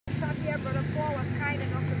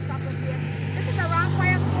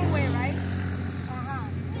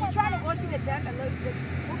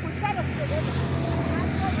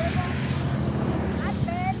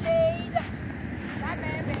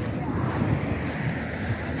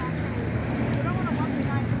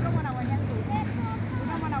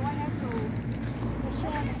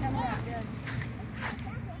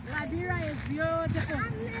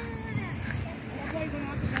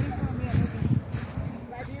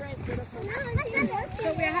beautiful.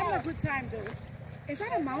 So we're having a good time though. Is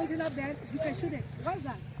that a mountain up there? You can shoot it. What's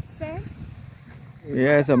that? Sand?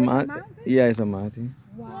 Yeah, it's a mountain. Yeah, it's a mountain.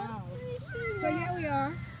 Wow. So here we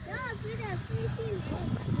are.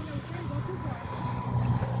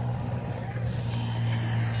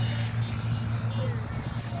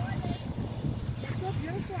 It's so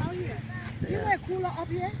beautiful out here. You know a cooler up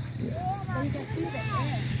here? So you can feel the air.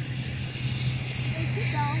 Hey, sit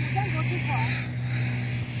down. We can't go too far.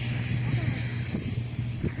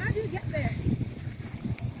 Okay. How do you get there?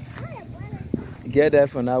 Get there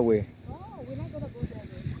from that way. Oh, we're not going to go there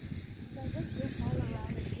though. So just go all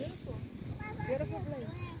around. It's beautiful. Beautiful place.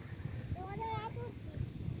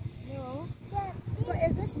 No. So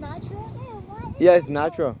is this natural? Yeah, it's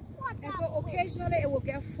natural. And so occasionally it will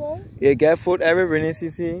get full? It get full every rainy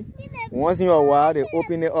season. Once in a while, they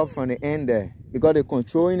open it up from the end there. Because they're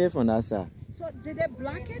controlling it from that side. So did they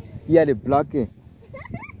block it? Yeah, they block it.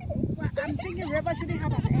 Well, I'm thinking river shouldn't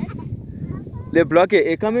have an end. They block it.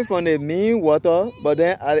 It coming from the main water, but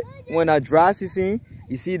then when a dry season,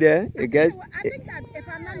 you see there, it gets. I think that if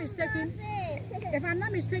I'm not mistaken,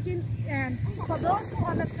 for those who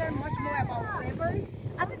understand much more about rivers,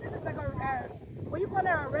 I think this is like a what you call it,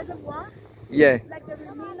 a reservoir. Yeah. Like the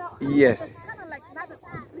remainder. Yes. It's kind of like not a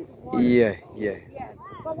complete water. Yeah, yeah. Yes.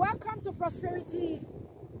 But welcome to Prosperity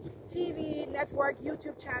TV Network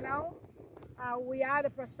YouTube channel. We are the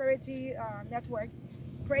Prosperity Network.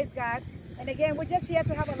 Praise God. And again, we're just here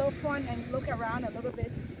to have a little fun and look around a little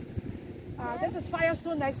bit. This is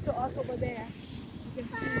Firestone next to us over there. You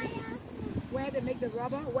can see where they make the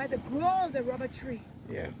rubber, where they grow the rubber tree.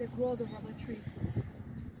 Yeah. They grow the rubber tree.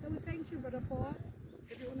 So we thank you, Brother Paul.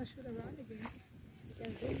 If you want to shoot around again, you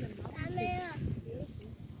can zoom them out.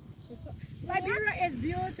 So, Liberia is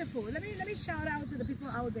beautiful. Let me shout out to the people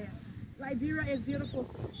out there. Liberia is beautiful.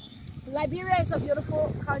 Liberia is a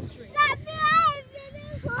beautiful country.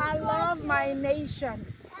 I love my nation,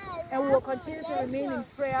 and we will continue to remain in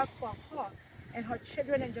prayer for her and her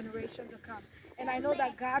children and generations to come. And I know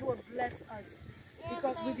that God will bless us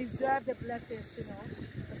because we deserve the blessings, you know.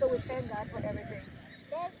 So we thank God for everything.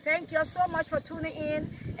 Thank you so much for tuning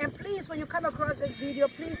in. And please, when you come across this video,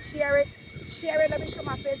 please share it. Share it. Let me show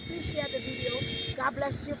my face. Please share the video. God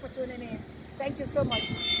bless you for tuning in. Thank you so much.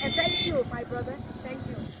 And thank you, my brother. Thank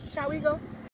you. Shall we go?